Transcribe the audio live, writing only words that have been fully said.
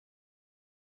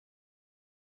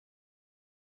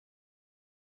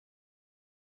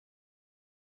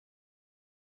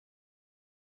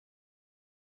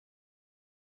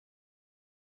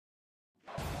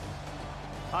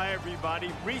Hi,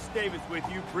 everybody. Reese Davis with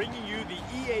you, bringing you the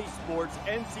EA Sports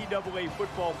NCAA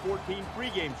Football 14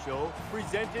 pregame show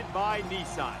presented by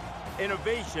Nissan.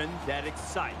 Innovation that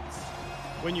excites.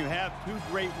 When you have two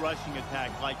great rushing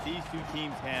attacks like these two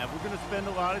teams have, we're going to spend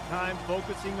a lot of time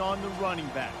focusing on the running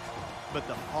backs. But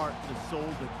the heart, the soul,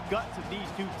 the guts of these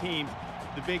two teams,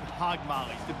 the big hog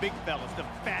mollies, the big fellas, the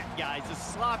fat guys, the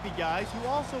sloppy guys, who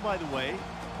also, by the way,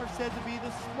 are said to be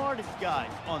the smartest guys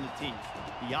on the team.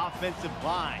 The offensive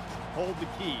lines hold the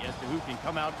key as to who can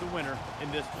come out the winner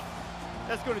in this one.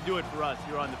 That's going to do it for us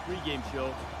here on the pregame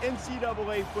show.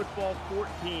 NCAA Football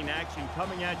 14 action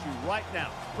coming at you right now.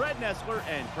 Fred Nessler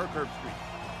and Kirk Herbstreit.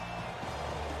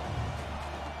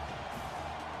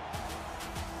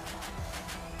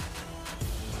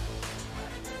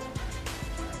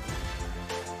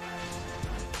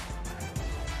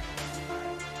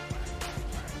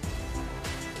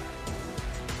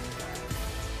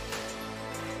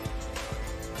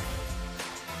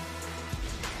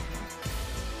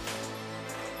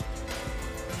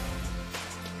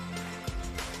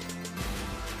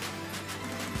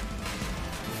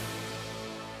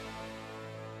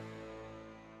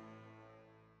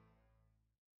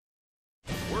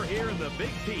 We're here in the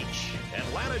Big Peach.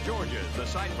 Atlanta, Georgia is the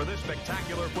site for this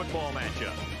spectacular football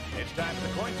matchup. It's time for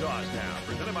the coin toss now,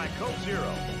 presented by Coke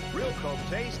Zero. Real Coke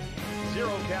taste, 0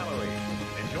 calories.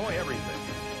 Enjoy everything.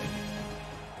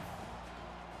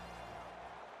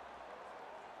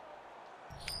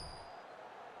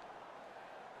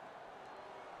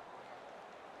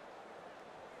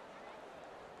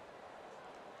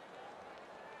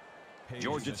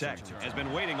 Georgia Tech has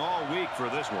been waiting all week for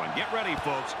this one. Get ready,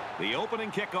 folks. The opening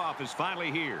kickoff is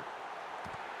finally here.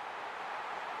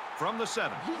 From the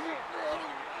 7.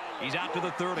 He's out to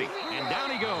the 30, and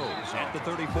down he goes at the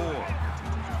 34.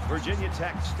 Virginia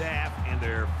Tech staff and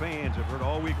their fans have heard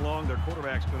all week long their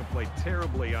quarterback's going to play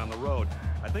terribly on the road.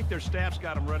 I think their staff's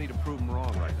got them ready to prove them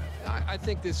wrong right now. I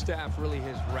think this staff really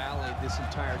has rallied this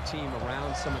entire team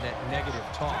around some of that negative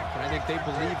talk. And I think they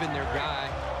believe in their guy,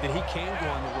 that he can go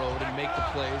on the road and make the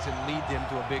plays and lead them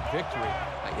to a big victory.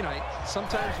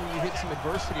 Sometimes when you hit some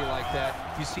adversity like that,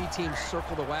 you see teams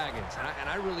circle the wagons. And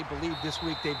I really believe this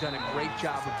week they've done a great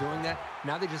job of doing that.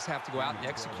 Now they just have to go out and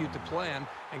execute the plan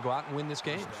and go out and win this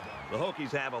game. The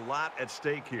Hokies have a lot at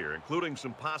stake here, including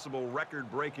some possible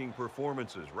record-breaking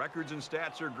performances. Records and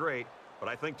stats are great, but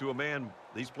I think to a man,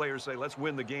 these players say, let's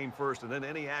win the game first, and then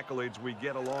any accolades we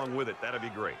get along with it, that'd be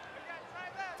great.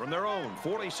 From their own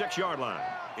 46-yard line,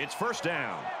 it's first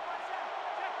down.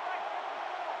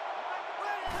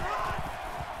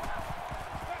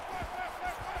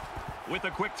 With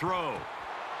a quick throw.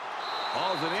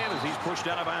 Hauls it in as he's pushed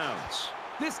out of bounds.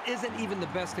 This isn't even the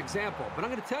best example, but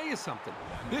I'm going to tell you something.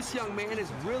 This young man is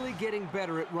really getting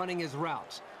better at running his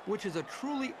routes, which is a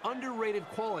truly underrated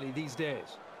quality these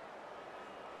days.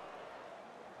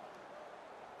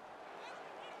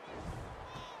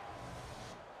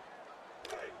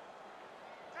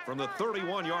 From the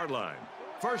 31-yard line,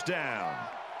 first down.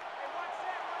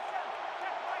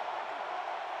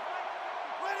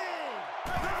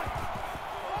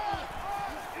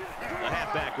 The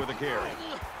halfback with a carry.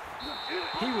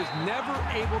 He was never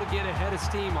able to get ahead of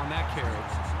steam on that carry.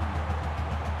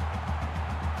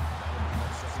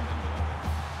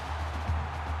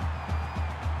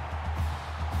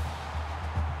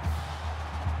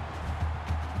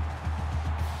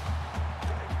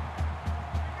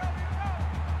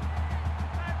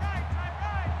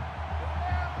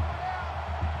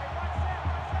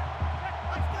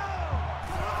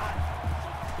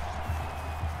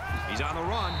 He's on the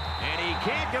run, and he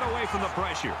can't get away from the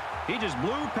pressure. He just blew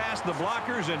past the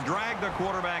blockers and dragged the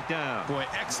quarterback down. Boy,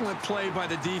 excellent play by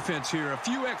the defense here. A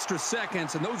few extra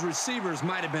seconds, and those receivers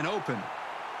might have been open.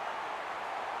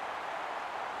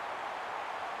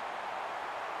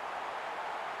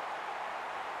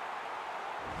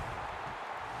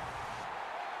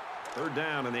 Third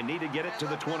down, and they need to get it to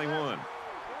the 21.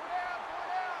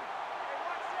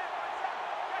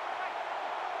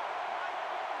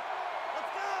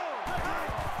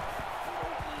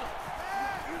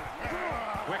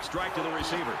 Quick strike to the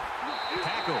receiver.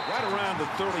 Tackle right around the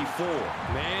 34.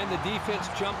 Man, the defense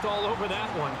jumped all over that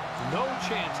one. No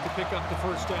chance to pick up the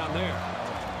first down there.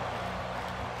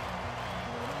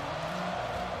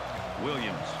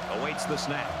 Williams awaits the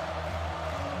snap.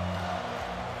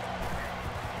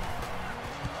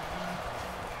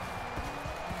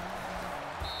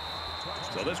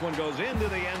 So this one goes into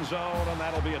the end zone, and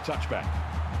that'll be a touchback.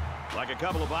 Like a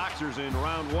couple of boxers in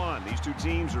round one, these two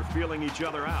teams are feeling each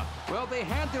other out. Well, they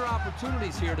had their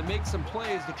opportunities here to make some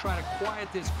plays to try to quiet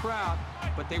this crowd,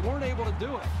 but they weren't able to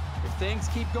do it. If things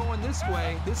keep going this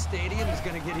way, this stadium is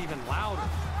going to get even louder.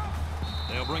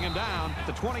 They'll bring him down at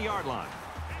the 20-yard line.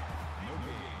 No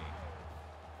gain.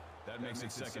 That makes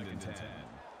it second and 10.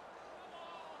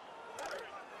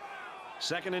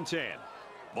 Second and 10.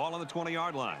 Ball on the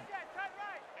 20-yard line.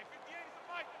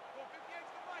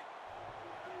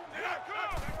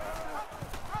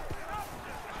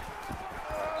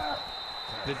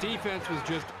 The defense was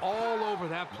just all over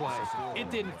that play. It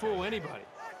didn't fool anybody.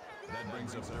 That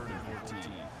brings up third and 14.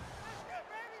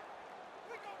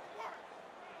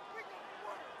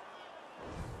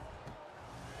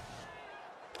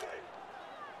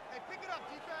 Hey, pick it up,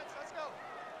 defense. Let's go.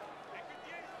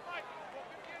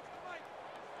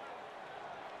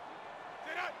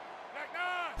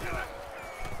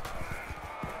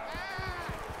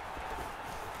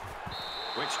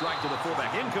 Quick strike to the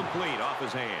fullback. Incomplete off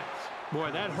his hands. Boy,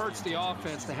 that hurts the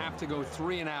offense to have to go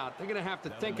 3 and out. They're going to have to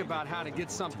think about how to get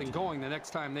something going the next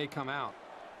time they come out.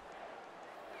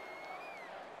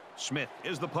 Smith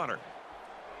is the punter.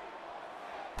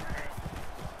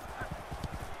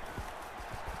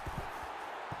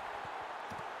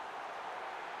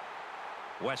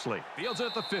 Wesley fields it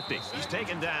at the 50. He's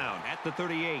taken down at the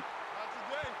 38.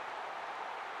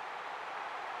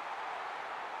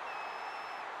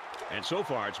 And so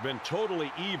far, it's been totally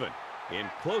even. In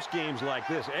close games like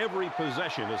this, every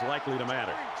possession is likely to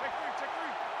matter.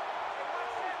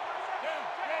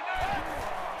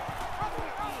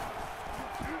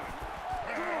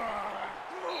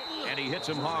 And he hits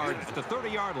him hard at the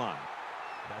 30-yard line.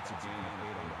 That's a gain of 8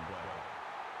 on the play.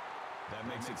 That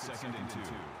makes it second and 2.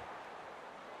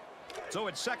 So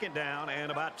it's second down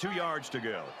and about 2 yards to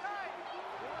go.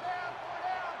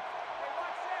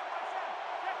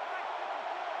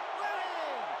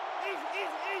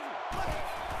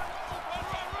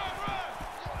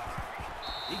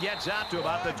 He gets out to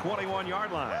about the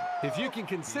 21-yard line. If you can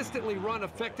consistently run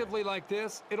effectively like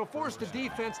this, it'll force the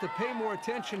defense to pay more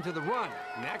attention to the run,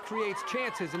 and that creates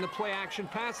chances in the play-action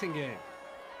passing game.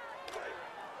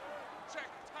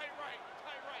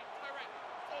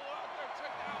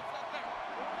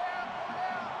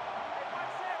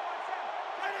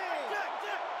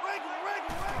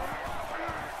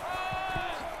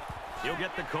 He'll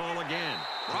get the call again.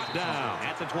 Brought down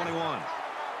at the 21. No gain.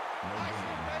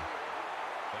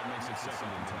 That makes it second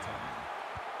and 10.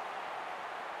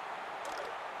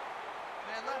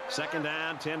 Second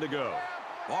down, 10 to go.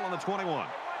 Ball on the 21.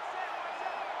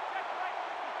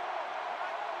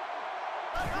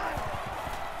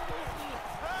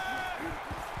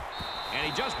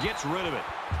 And he just gets rid of it.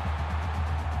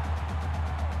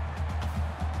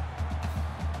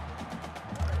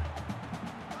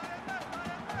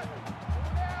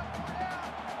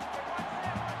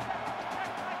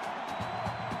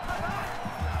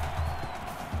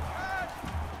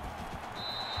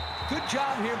 Good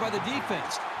job here by the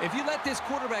defense. If you let this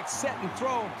quarterback set and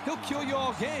throw, he'll kill you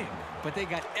all game. But they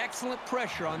got excellent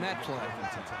pressure on that play.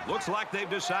 Looks like they've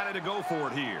decided to go for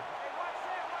it here.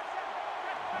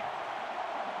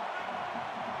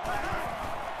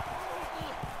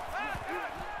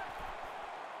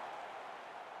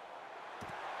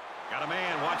 Got a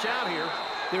man. Watch out here.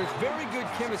 There's very good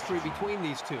chemistry between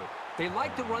these two. They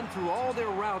like to run through all their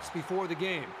routes before the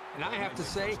game. And I have to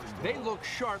say, they look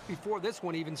sharp before this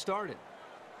one even started.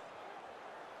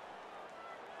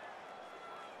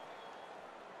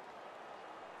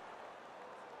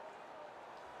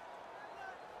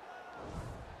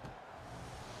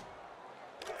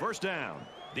 First down.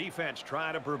 Defense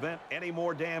trying to prevent any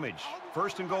more damage.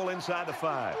 First and goal inside the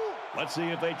 5. Let's see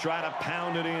if they try to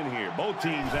pound it in here. Both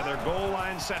teams have their goal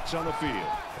line sets on the field.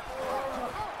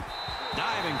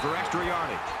 Diving for extra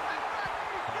yardage.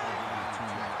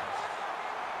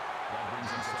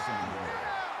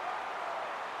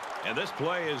 And this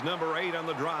play is number 8 on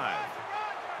the drive.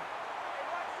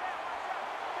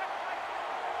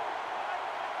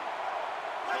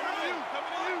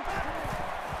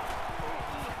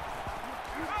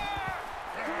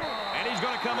 And he's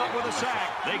going to come up with a sack.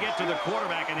 They get to the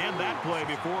quarterback and end that play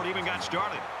before it even got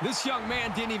started. This young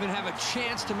man didn't even have a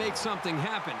chance to make something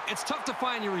happen. It's tough to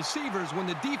find your receivers when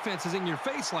the defense is in your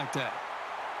face like that.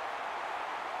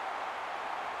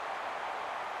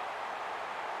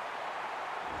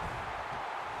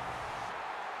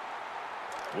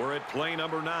 We're at play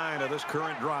number 9 of this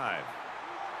current drive.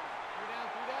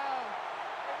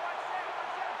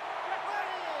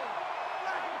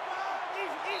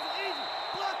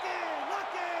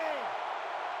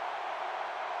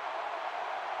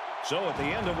 So at the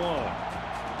end of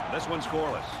one. This one's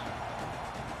scoreless.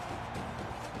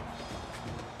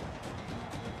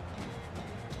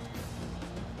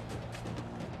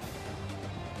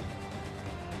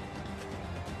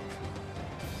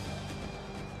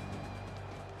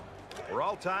 We're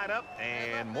all tied up,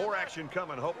 and more action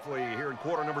coming, hopefully, here in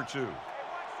quarter number 2. And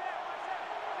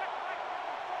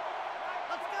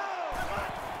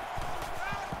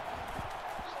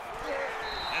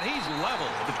he's level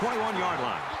at the 21-yard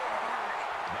line.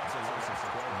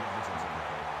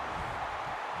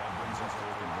 That brings us to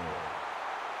open goal.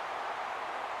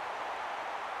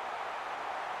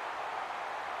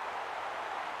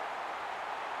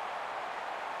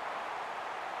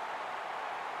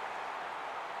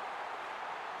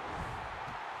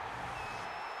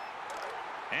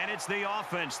 And it's the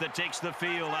offense that takes the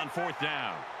field on 4th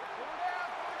down.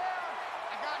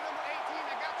 I got number 18.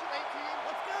 I got you, 18.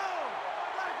 Let's go.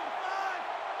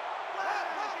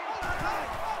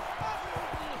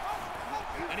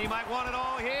 And he might want it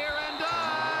all here, and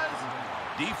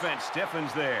does. Defense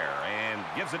stiffens there and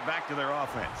gives it back to their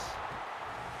offense.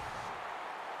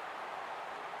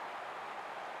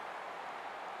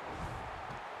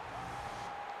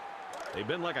 They've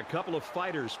been like a couple of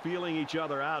fighters feeling each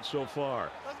other out so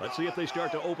far. Let's see if they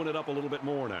start to open it up a little bit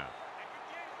more now.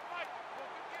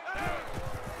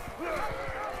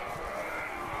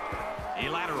 He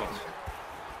laterals.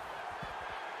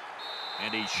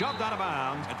 And he's shoved out of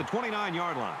bounds at the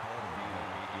 29-yard line.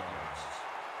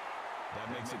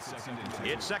 That makes it second and 2.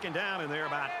 It's second down, and they're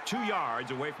about 2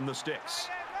 yards away from the sticks.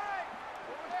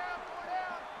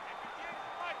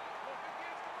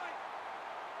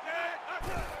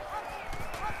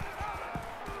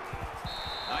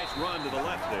 Nice run to the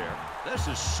left there. This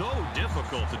is so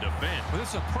difficult to defend. Well, this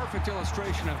is a perfect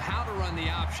illustration of how to run the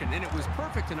option, and it was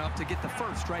perfect enough to get the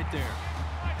first right there.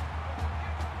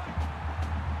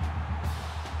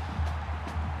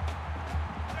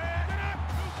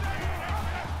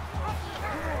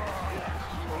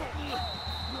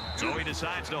 So he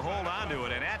decides to hold on to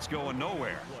it, and that's going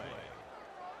nowhere.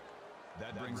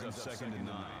 That brings us second and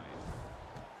 9.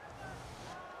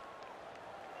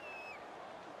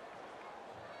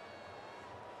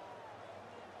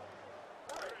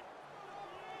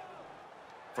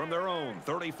 From their own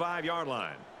 35-yard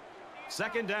line.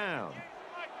 Second down.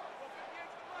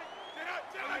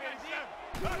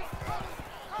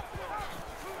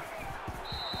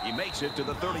 He makes it to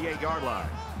the 38-yard line.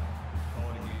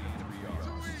 Calling a gain of 3 yards.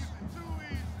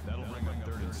 That'll bring up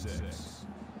 3rd and 6.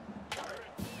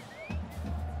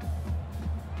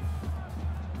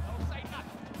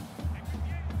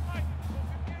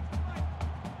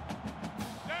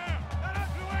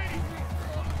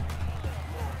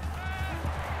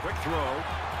 Quick throw.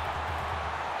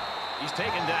 He's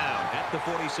taken down at the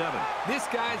 47. This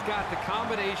guy's got the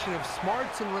combination of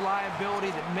smarts and reliability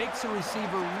that makes a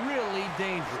receiver really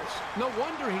dangerous. No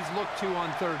wonder he's looked to on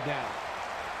 3rd down.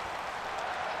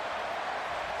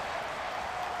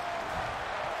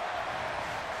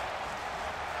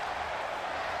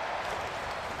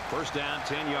 First down,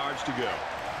 10 yards to go.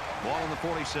 Ball on the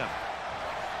 47.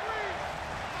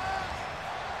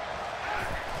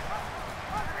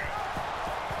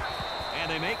 And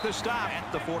they make the stop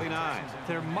at the 49.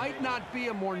 There might not be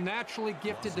a more naturally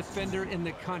gifted defender in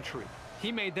the country.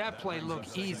 He made that play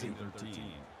look easy. 13.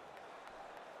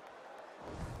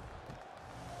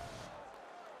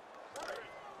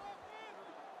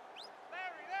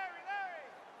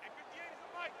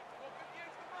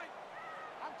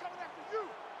 I'm coming after you.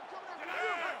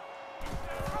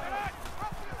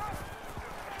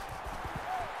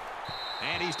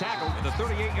 And he's tackled at the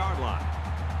 38-yard line.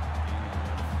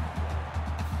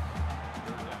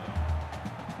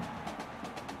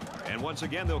 And once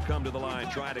again, they'll come to the line,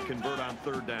 try to convert on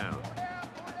 3rd down.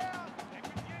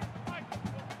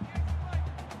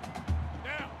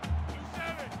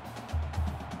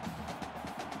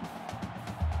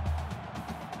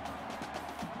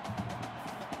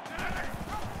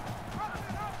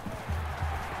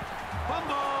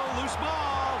 Fumble, loose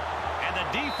ball, and the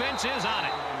defense is on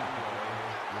it.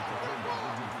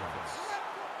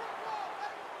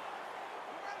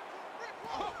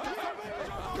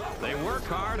 They work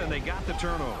hard, and they got the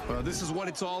turnover. This is what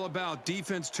it's all about.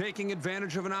 Defense taking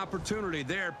advantage of an opportunity.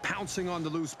 They're pouncing on the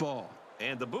loose ball.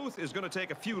 And the booth is going to take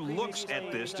a few looks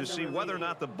at this to see whether or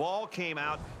not the ball came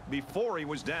out before he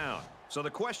was down. So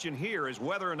the question here is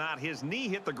whether or not his knee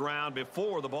hit the ground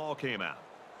before the ball came out.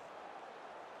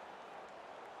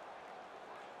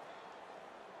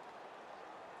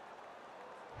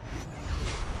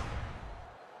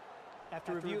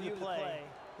 After review of the play,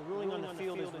 the ruling on the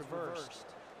field is reversed.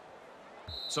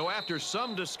 So after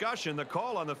some discussion, the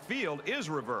call on the field is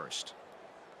reversed.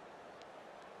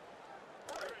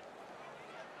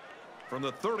 from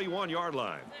the 31-yard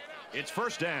line. It's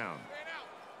first down.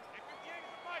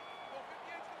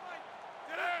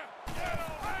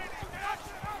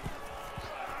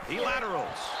 He laterals,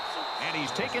 and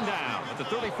he's taken down at the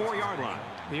 34-yard line.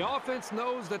 The offense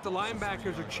knows that the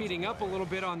linebackers are cheating up a little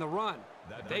bit on the run.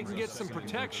 If they can get some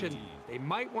protection, they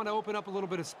might want to open up a little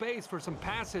bit of space for some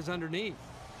passes underneath.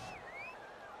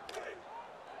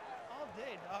 All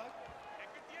day, dog.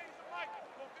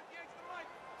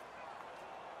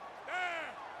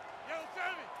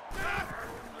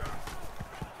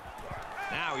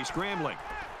 Now he's scrambling.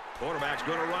 Quarterback's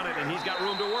going to run it, and he's got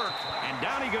room to work. And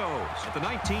down he goes at the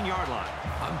 19-yard line.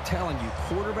 I'm telling you,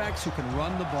 quarterbacks who can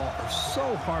run the ball are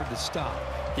so hard to stop.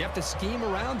 You have to scheme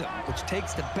around them, which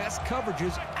takes the best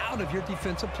coverages out of your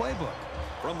defensive playbook.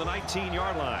 From the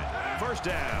 19-yard line, first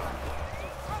down.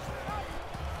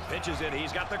 Pitches it.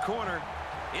 He's got the corner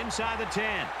inside the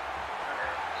 10.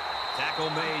 Tackle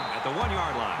made at the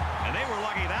 1-yard line. And they were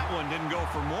lucky that one didn't go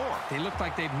for more. They look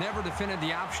like they've never defended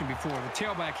the option before. The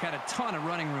tailback had a ton of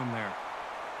running room there.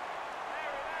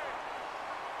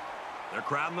 They're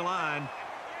crowding the line.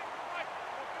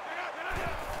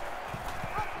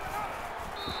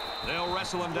 They'll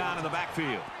wrestle him down in the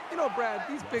backfield. You know, Brad,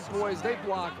 these big boys, they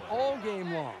block all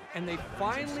game long, and they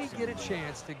finally get a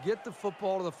chance to get the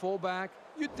football to the fullback.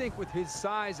 You'd think with his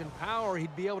size and power,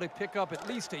 he'd be able to pick up at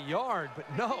least a yard, but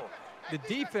no. The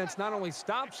defense not only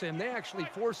stops him, they actually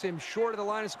force him short of the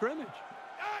line of scrimmage.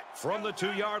 From the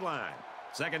 2-yard line,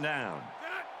 second down.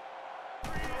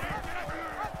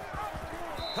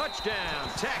 Touchdown,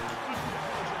 Tech.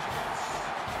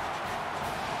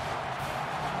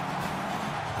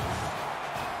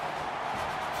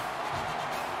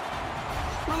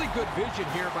 Really good vision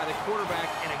here by the quarterback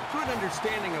and a good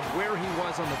understanding of where he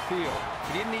was on the field.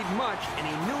 He didn't need much, and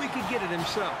he knew he could get it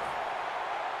himself.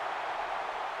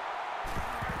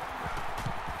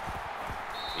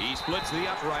 He splits the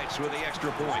uprights with the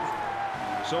extra point.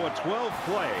 So a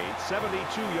 12-play,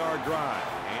 72-yard drive,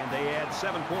 and they add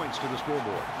 7 points to the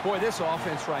scoreboard. Boy, this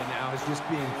offense right now is just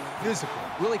being physical,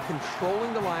 really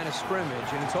controlling the line of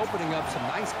scrimmage, and it's opening up some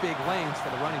nice big lanes for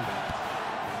the running back.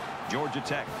 Georgia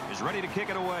Tech is ready to kick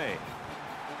it away.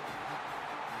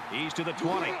 He's to the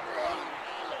 20.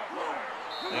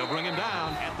 They'll bring him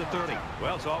down at the 30.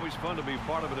 Well, it's always fun to be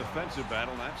part of a defensive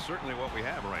battle, and that's certainly what we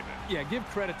have right now. Yeah, give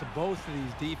credit to both of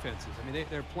these defenses. I mean,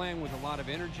 they're playing with a lot of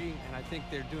energy, and I think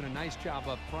they're doing a nice job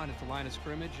up front at the line of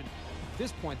scrimmage. And at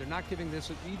this point, they're not giving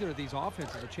either of these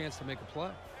offenses a chance to make a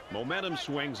play. Momentum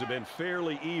swings have been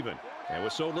fairly even. And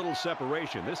with so little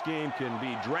separation, this game can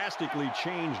be drastically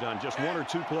changed on just 1 or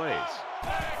 2 plays.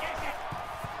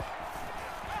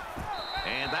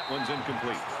 And that one's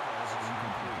incomplete.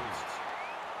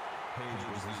 Page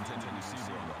was the intended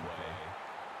receiver on the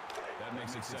play. That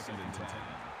makes it second and 10.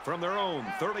 From their own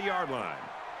 30-yard line,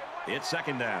 it's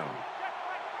second down.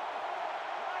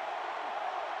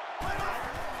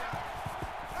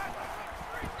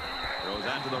 Throws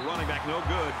out to the running back, no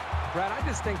good. Brad, I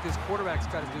just think this quarterback's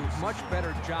got to do a much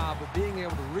better job of being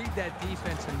able to read that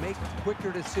defense and make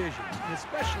quicker decisions. And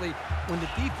especially when the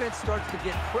defense starts to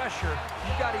get pressure,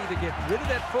 you've got to either get rid of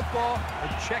that football or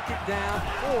check it down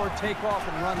or take off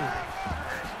and run with it.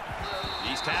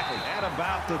 He's tackled at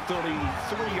about the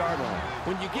 33-yard line.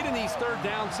 When you get in these third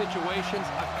down situations,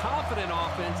 a confident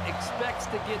offense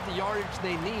expects to get the yardage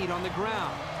they need on the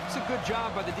ground. It's a good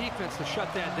job by the defense to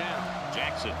shut that down.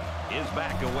 Jackson is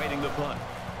back awaiting the punt.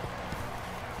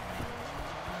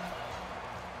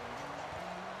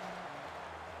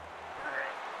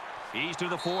 He's to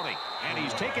the 40, and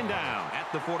he's taken down at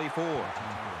the 44.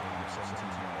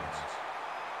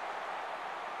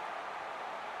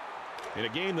 In a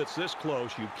game that's this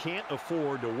close, you can't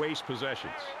afford to waste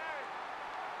possessions.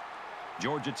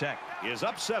 Georgia Tech is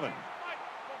up 7.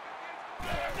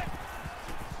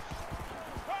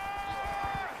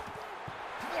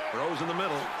 Throws in the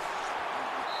middle.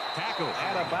 Tackle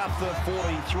at about the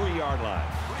 43-yard line.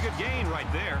 Pretty good gain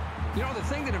right there. You know, the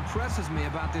thing that impresses me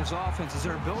about this offense is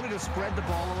their ability to spread the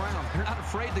ball around. They're not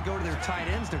afraid to go to their tight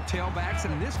ends, their tailbacks,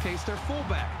 and in this case, their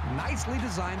fullback. Nicely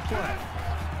designed play.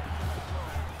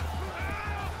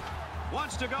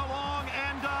 Wants to go long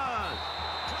and does.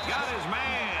 Got his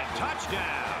man.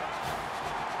 Touchdown.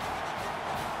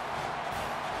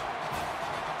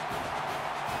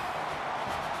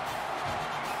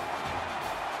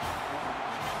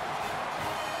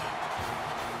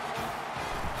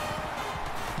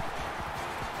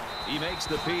 He makes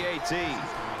the PAT.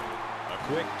 A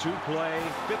quick 2-play,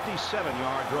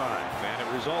 57-yard drive, and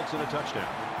it results in a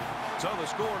touchdown. So the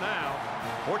score now,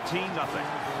 14-0.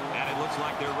 And it looks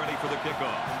like they're ready for the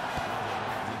kickoff.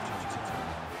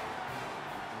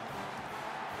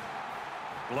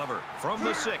 Glover from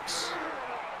the 6.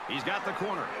 He's got the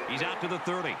corner. He's out to the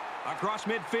 30. Across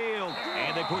midfield.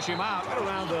 And they push him out at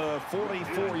around the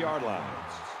 44-yard line.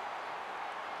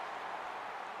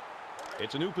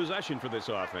 It's a new possession for this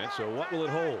offense, so what will it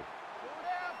hold?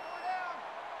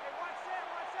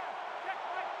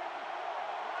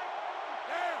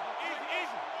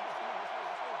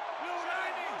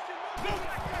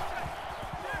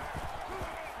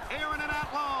 Aaron and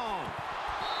out long.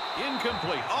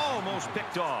 Incomplete. Almost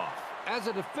picked off. As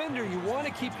a defender, you want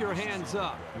to keep your hands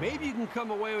up. Maybe you can come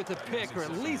away with a pick or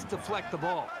at least deflect the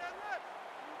ball.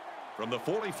 From the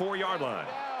 44-yard line,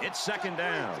 it's 2nd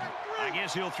down. I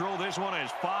guess he'll throw this one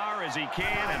as far as he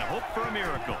can and hope for a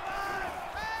miracle.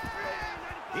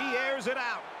 He airs it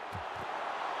out.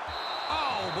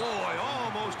 Oh, boy,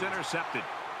 almost intercepted.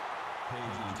 Page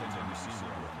intended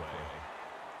receiver on the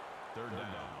play. 3rd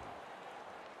down.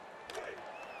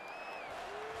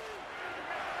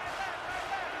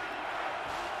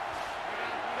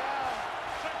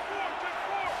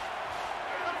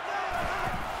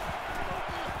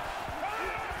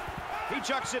 He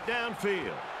chucks it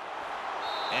downfield.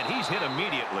 And he's hit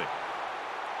immediately.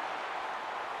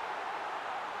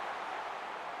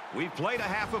 We've played a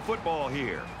half of football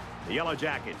here. The Yellow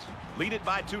Jackets lead it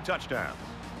by 2 touchdowns.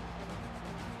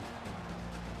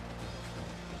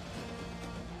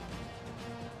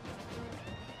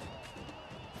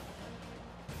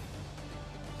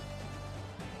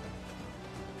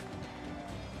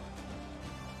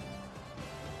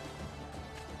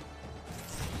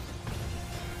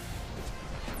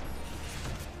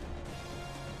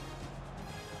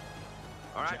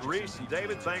 All right, Reese and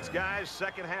David, thanks, guys.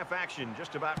 Second half action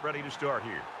just about ready to start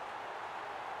here.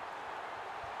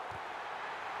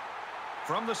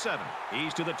 From the 7,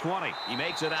 he's to the 20. He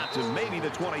makes it out to maybe the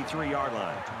 23-yard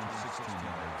line.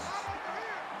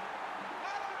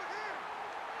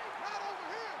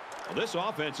 Well, this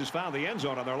offense has found the end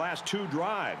zone on their last 2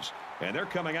 drives, and they're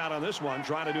coming out on this one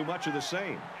trying to do much of the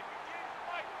same.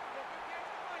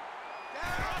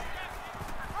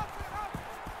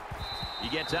 He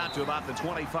gets out to about the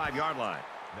 25-yard line.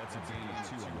 That's a gain of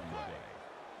 2 on the play.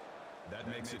 That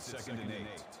makes it 2nd and 8.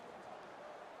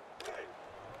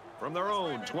 From their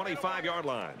own 25-yard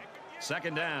line.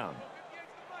 2nd down.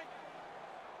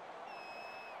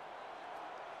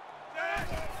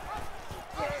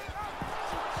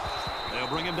 They'll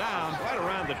bring him down right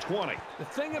around the 20. The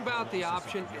thing about the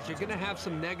option is you're going to have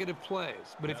some negative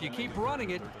plays. But if you keep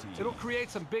running it, it'll create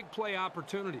some big play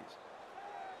opportunities.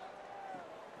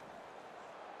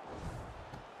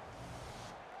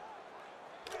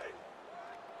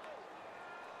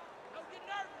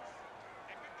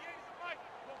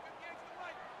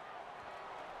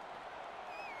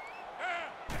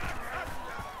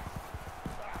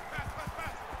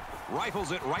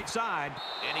 Rifles it right side,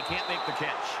 and he can't make the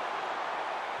catch.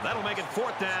 That'll make it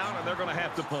 4th down, and they're going to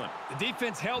have to punt. The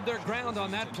defense held their ground on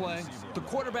that play. The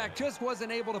quarterback just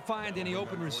wasn't able to find any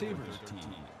open receivers.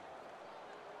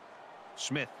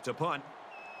 Smith to punt.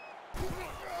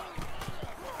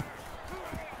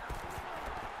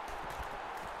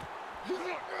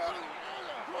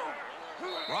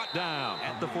 Brought down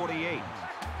at the 48.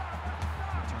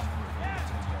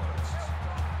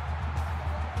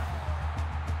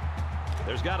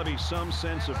 There's got to be some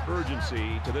sense of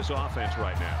urgency to this offense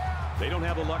right now. They don't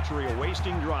have the luxury of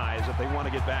wasting drives if they want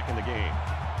to get back in the game.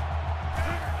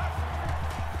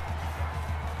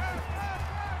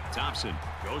 Thompson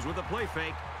goes with a play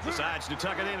fake, decides to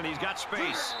tuck it in, and he's got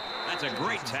space. That's a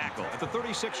great tackle at the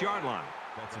 36-yard line.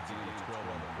 That's a gain of 12 on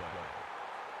the play.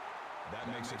 That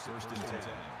makes it 1st and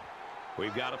 10.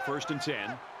 We've got a 1st and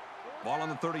 10. Ball on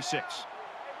the 36.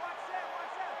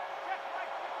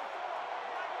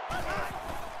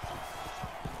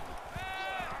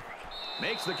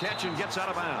 Makes the catch and gets out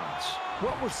of bounds.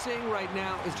 What we're seeing right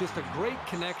now is just a great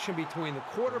connection between the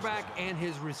quarterback and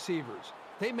his receivers.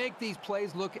 They make these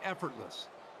plays look effortless.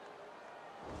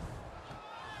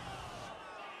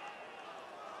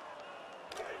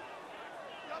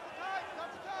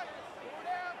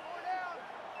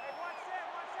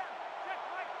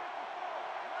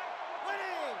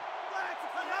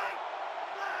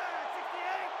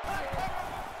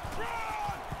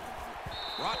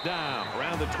 Brought down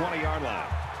around the 20-yard line.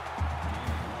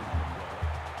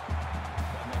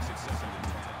 That makes it 2nd and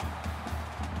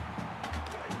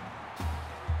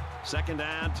 10. 2nd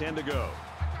down, 10 to go.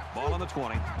 Ball on the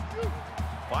 20.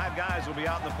 5 guys will be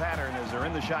out in the pattern as they're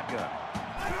in the shotgun.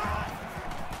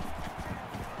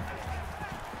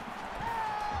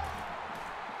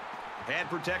 Pad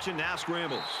protection, now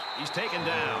scrambles. He's taken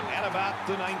down at about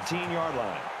the 19-yard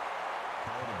line.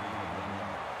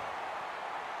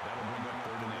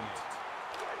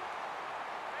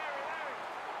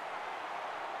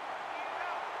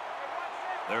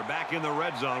 They're back in the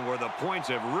red zone where the points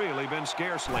have really been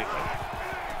scarce lately.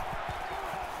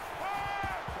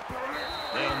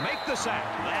 They'll make the sack.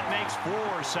 That makes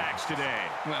 4 sacks today.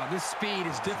 Well, this speed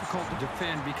is difficult to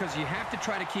defend because you have to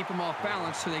try to keep them off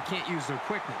balance so they can't use their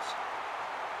quickness.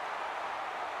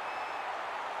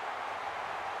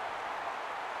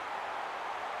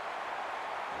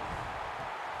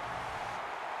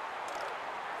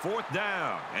 Fourth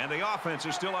down, and the offense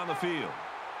is still on the field.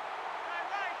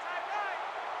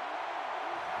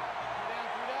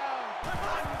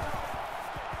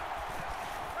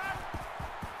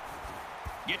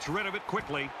 Gets rid of it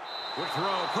quickly. Quick throw,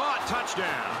 caught,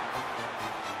 touchdown.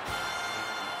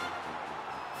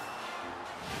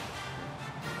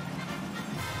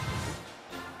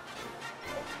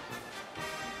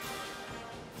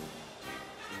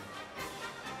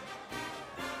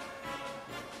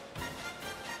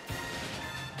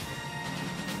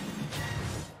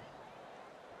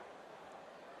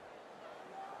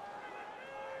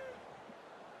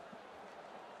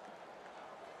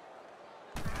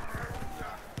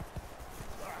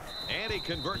 And he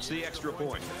converts the extra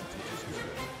point.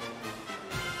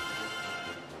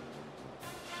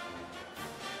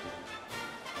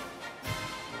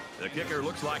 The kicker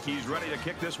looks like he's ready to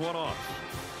kick this one off.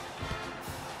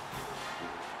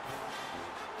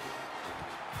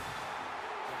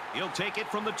 He'll take it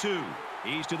from the 2.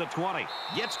 He's to the 20.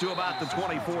 Gets to about the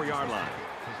 24-yard line.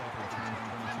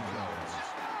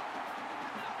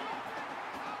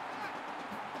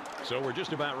 So we're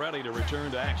just about ready to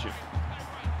return to action.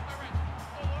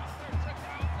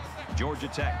 Georgia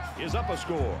Tech is up a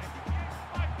score.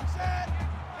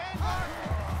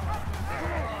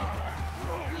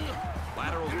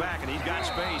 Laterals back, and he's got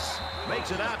space. Makes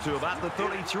it out to about the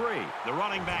 33. The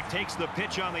running back takes the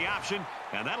pitch on the option,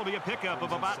 and that'll be a pickup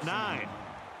of about 9.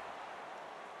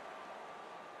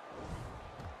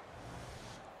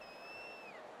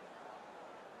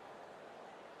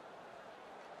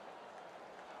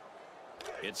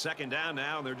 It's second down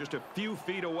now, and they're just a few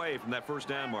feet away from that first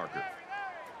down marker.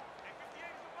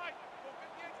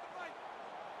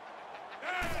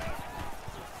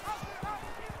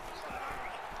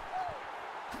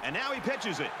 And now he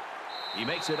pitches it. He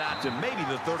makes it out to maybe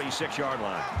the 36-yard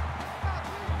line.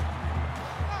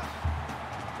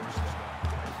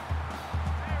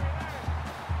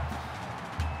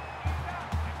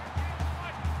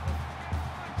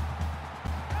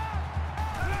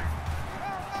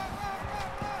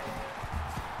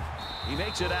 He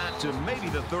makes it out to maybe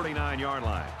the 39-yard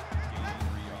line.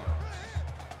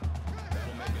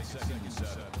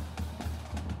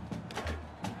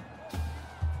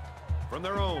 From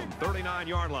their own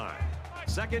 39-yard line.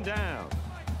 Second down.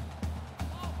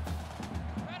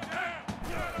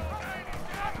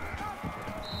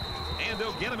 And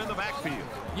they'll get him in the backfield.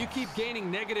 You keep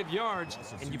gaining negative yards,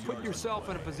 and you put yourself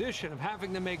in a position of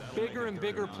having to make bigger and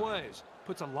bigger plays.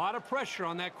 Puts a lot of pressure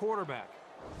on that quarterback.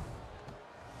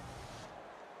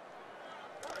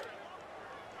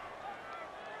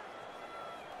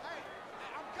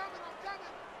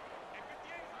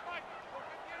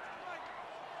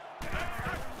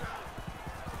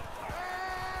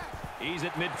 He's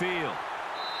at midfield.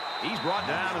 He's brought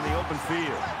down in the open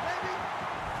field.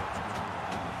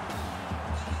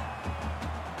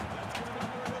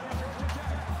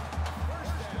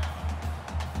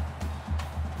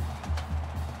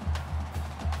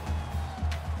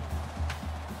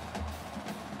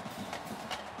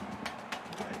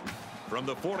 From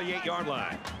the 48-yard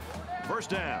line.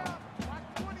 First down.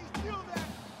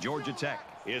 Georgia Tech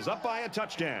is up by a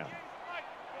touchdown.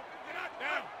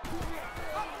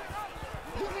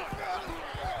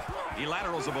 He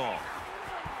laterals the ball.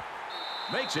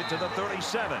 Makes it to the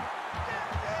 37.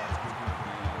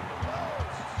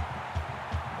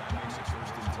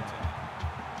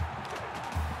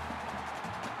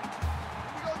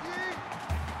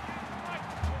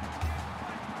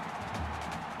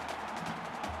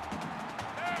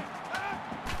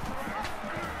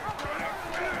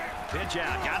 Pitch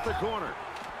out, got the corner.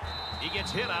 He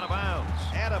gets hit out of bounds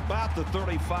at about the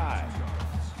 35.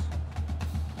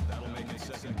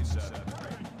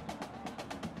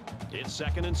 It's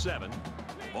 2nd and 7.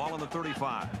 Ball on the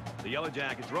 35. The Yellow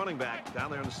Jackets running back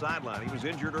down there on the sideline. He was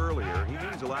injured earlier. He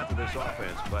means a lot to this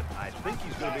offense, but I think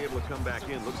he's going to be able to come back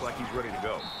in. Looks like he's ready to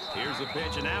go. Here's the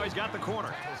pitch, and now he's got the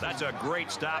corner. That's a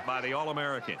great stop by the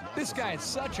All-American. This guy is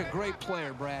such a great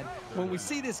player, Brad. When we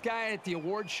see this guy at the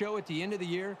award show at the end of the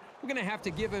year, we're going to have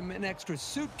to give him an extra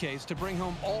suitcase to bring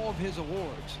home all of his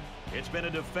awards. It's been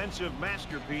a defensive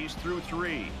masterpiece through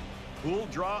 3. Pool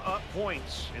draw up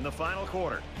points in the final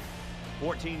quarter.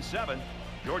 14-7,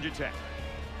 Georgia Tech.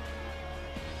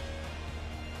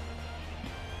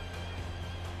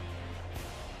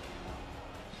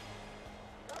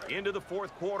 Into the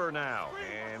fourth quarter now,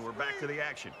 and we're back to the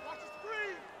action.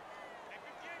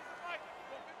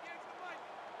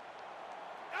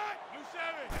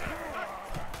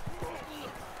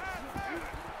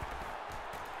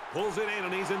 Pulls it in,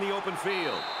 and he's in the open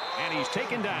field. And he's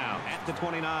taken down at the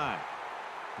 29.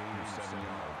 Gain of 7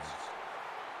 yards.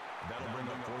 That'll bring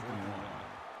up 4th and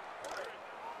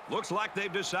 1. Looks like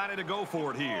they've decided to go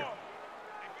for it here.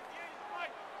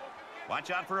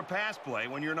 Watch out for a pass play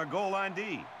when you're in a goal line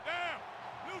D.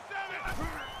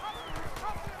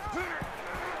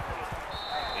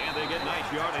 And they get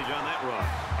nice yardage on that run.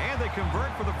 And they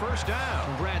convert for the first down.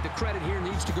 And Brad, the credit here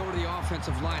needs to go to the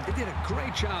offensive line. They did a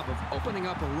great job of opening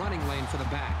up a running lane for the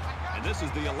back. And this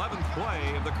is the 11th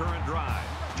play of the current drive.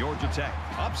 Georgia Tech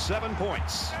up 7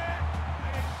 points.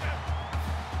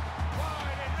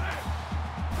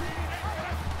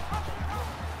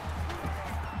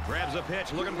 Grabs a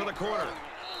pitch, looking for the corner.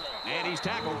 And he's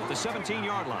tackled at the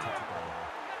 17-yard line.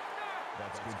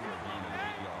 That's good for a gain of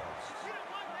 8 yards.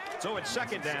 So it's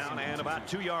second down and about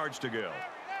 2 yards to go.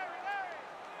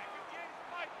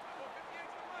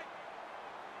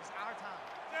 It's our time.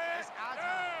 It's our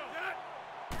time.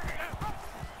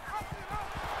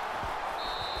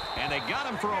 And they got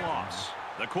him for a loss.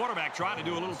 The quarterback trying to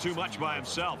do a little too much by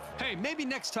himself. Hey, maybe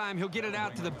next time he'll get it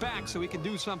out to the back so he can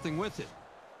do something with it.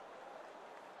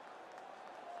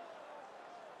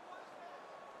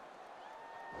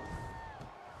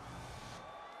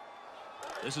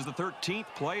 This is the 13th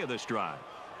play of this drive.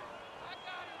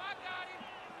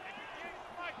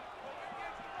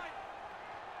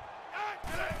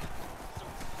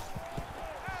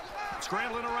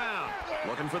 Scrambling around,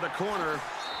 looking for the corner.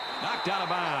 Knocked out of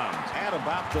bounds at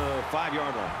about the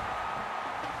 5-yard line.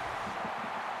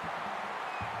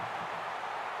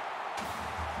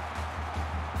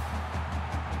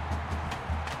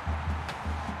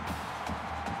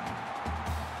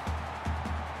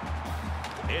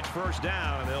 It's first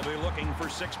down, and they'll be looking for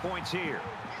 6 points here.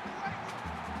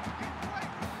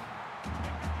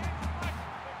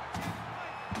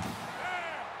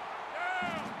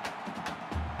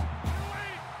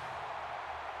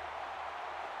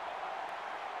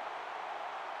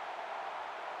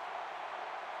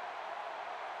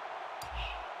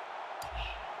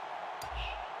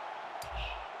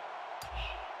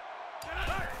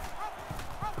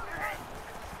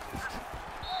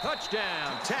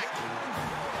 Touchdown, Tech.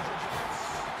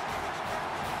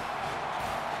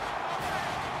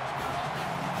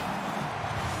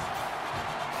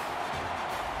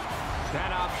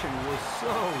 That option was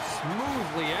so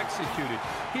smoothly executed.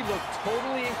 He looked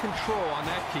totally in control on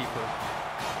that keeper.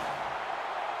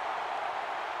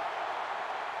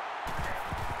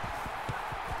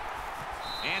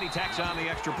 And he tacks on the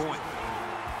extra point.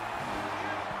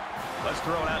 Let's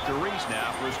throw it out to Reese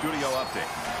now for a studio update.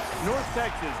 North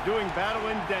Texas doing battle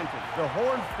in Denton. The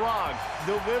Horned Frogs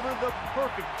deliver the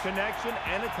perfect connection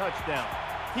and a touchdown.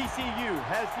 TCU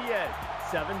has the edge,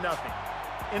 7-0.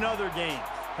 In other games,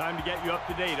 time to get you up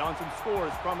to date on some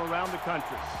scores from around the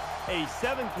country. A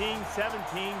 17-17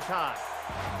 tie.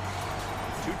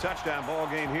 2-touchdown ball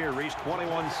game here, Reese,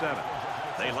 21-7.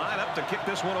 They line up to kick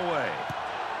this one away.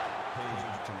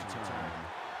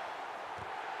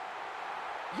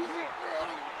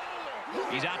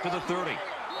 He's out to the 30.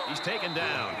 He's taken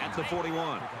down at the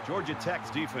 41. Georgia Tech's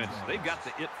defense, they've got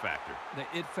the it factor. The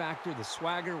it factor, the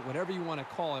swagger, whatever you want to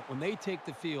call it. When they take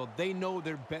the field, they know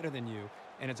they're better than you.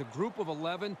 And it's a group of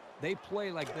 11. They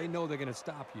play like they know they're going to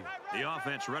stop you. The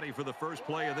offense ready for the first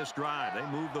play of this drive. They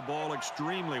moved the ball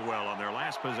extremely well on their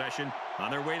last possession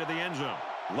on their way to the end zone.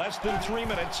 Less than 3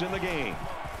 minutes in the game.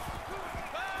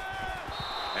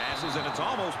 Passes, and it's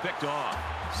almost picked off.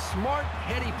 Smart,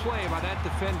 heady play by that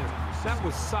defender. That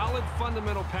was solid,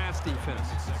 fundamental pass defense.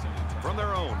 From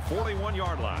their own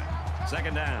 41-yard line.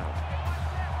 Second down.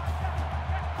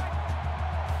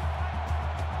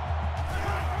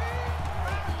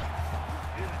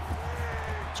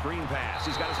 Screen pass.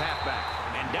 He's got his halfback.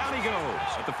 And down he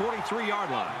goes at the 43-yard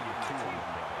line.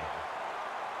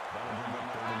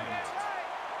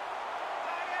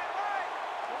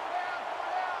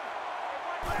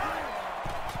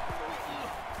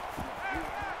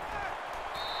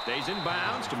 Stays in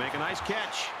bounds to make a nice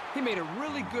catch. He made a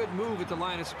really good move at the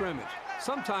line of scrimmage.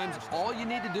 Sometimes all you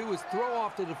need to do is throw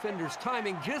off the defender's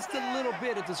timing just a little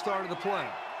bit at the start of the play.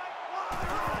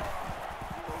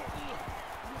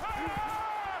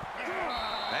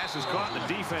 Pass is caught and the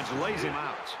defense lays him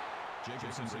out.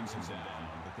 Jacobson brings him down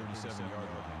on the 37-yard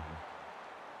line.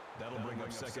 That'll bring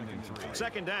up second and 3.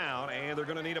 Second down, and they're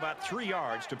going to need about 3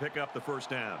 yards to pick up the first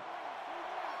down.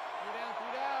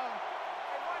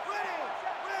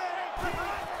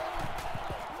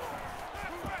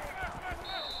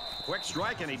 Quick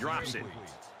strike, and he drops it.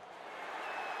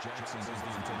 Jackson is the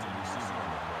intended receiver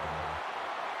on the play.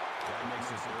 That makes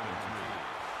it 3rd and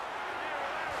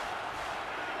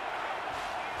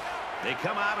 3. They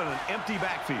come out in an empty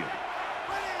backfield.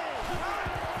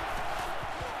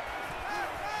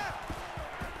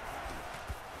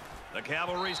 The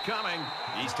cavalry's coming.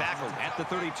 He's tackled at the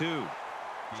 32.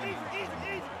 That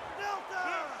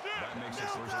makes it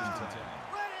 1st and 10.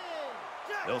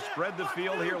 They'll spread the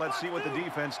field here. Let's see what the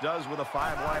defense does with a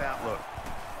 5-wide outlook.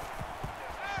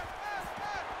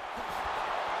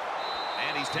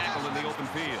 And he's tackled in the open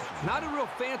field. Not a real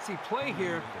fancy play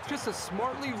here, just a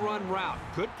smartly run route.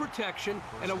 Good protection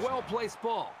and a well-placed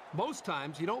ball. Most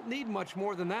times, you don't need much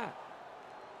more than that.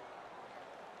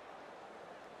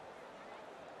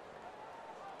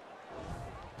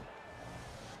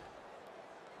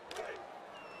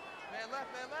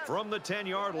 From the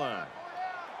 10-yard line,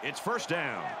 it's 1st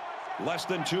down. Less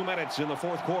than 2 minutes in the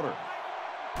 4th quarter.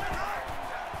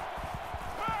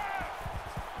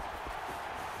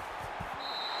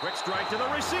 Quick strike to the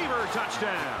receiver.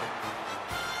 Touchdown.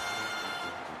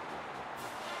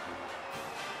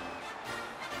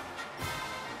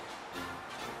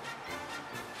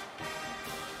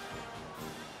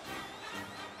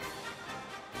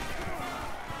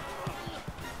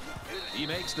 He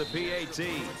makes the PAT.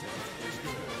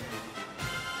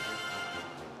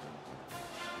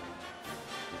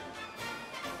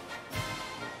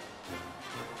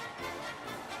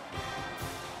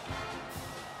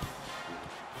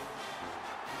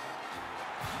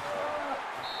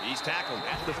 He's tackled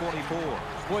at the 44.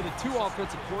 Boy, the two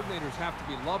offensive coordinators have to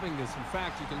be loving this. In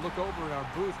fact, you can look over at our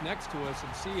booth next to us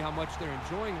and see how much they're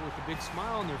enjoying it with a big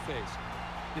smile on their face.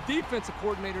 The defensive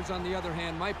coordinators, on the other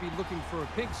hand, might be looking for a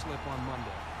pink slip on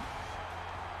Monday.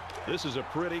 This is a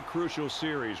pretty crucial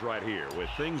series right here with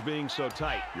things being so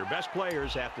tight. Your best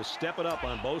players have to step it up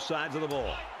on both sides of the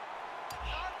ball.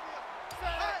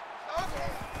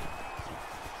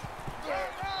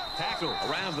 Tackle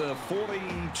around the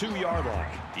 42-yard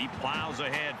line. He plows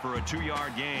ahead for a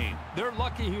 2-yard gain. They're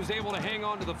lucky he was able to hang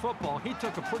on to the football. He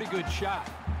took a pretty good shot.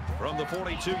 From the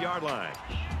 42-yard line,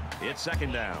 it's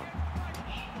 2nd down.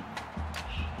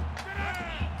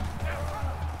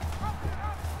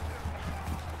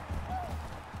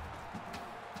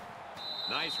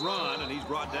 Nice run, and he's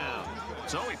brought down.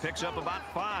 So he picks up about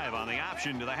 5 on the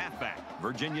option to the halfback.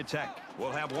 Virginia Tech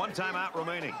will have 1 timeout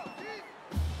remaining.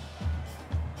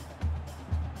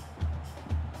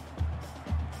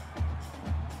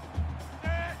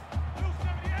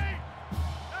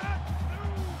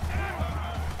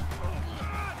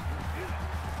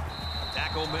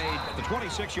 Tackle made at the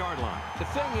 26-yard line. The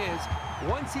thing is,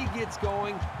 once he gets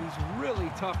going, he's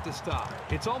really tough to stop.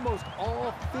 It's almost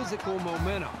all physical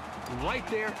momentum. And right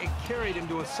there, it carried him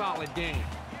to a solid game.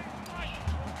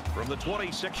 From the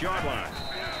 26-yard line,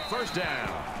 1st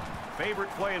down. Favorite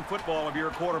play in football of your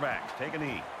quarterback. Take a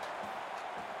knee.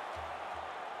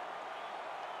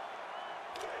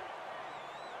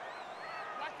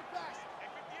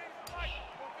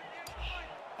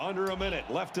 Under a minute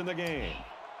left in the game.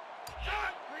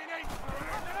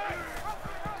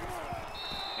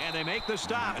 And they make the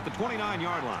stop at the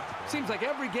 29-yard line. Seems like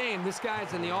every game this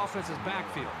guy's in the offense's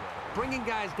backfield, bringing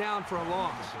guys down for a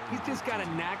loss. He's just got a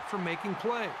knack for making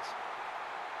plays.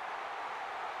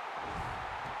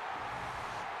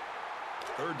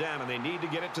 3rd down, and they need to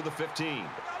get it to the 15.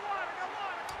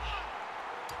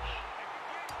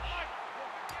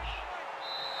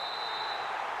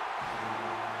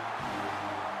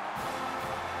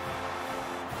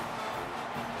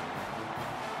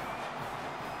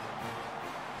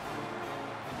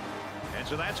 And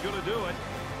so that's going to do it.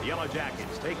 The Yellow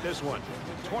Jackets take this one,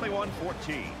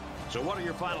 21-14. So what are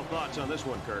your final thoughts on this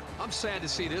one, Kirk? I'm sad to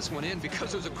see this one in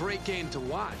because it was a great game to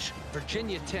watch.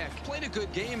 Virginia Tech played a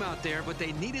good game out there, but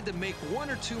they needed to make 1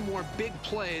 or 2 more big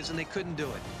plays, and they couldn't do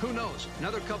it. Who knows?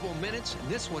 Another couple of minutes, and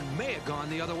this one may have gone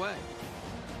the other way.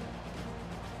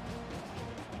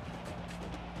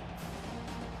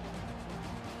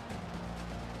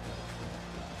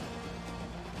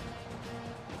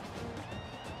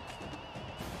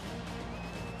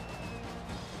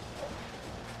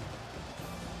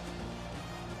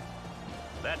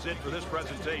 That's it for this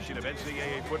presentation of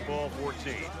NCAA Football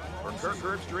 14. For Kirk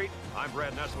Herbstreit, I'm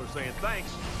Brad Nessler saying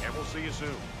thanks, and we'll see you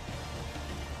soon.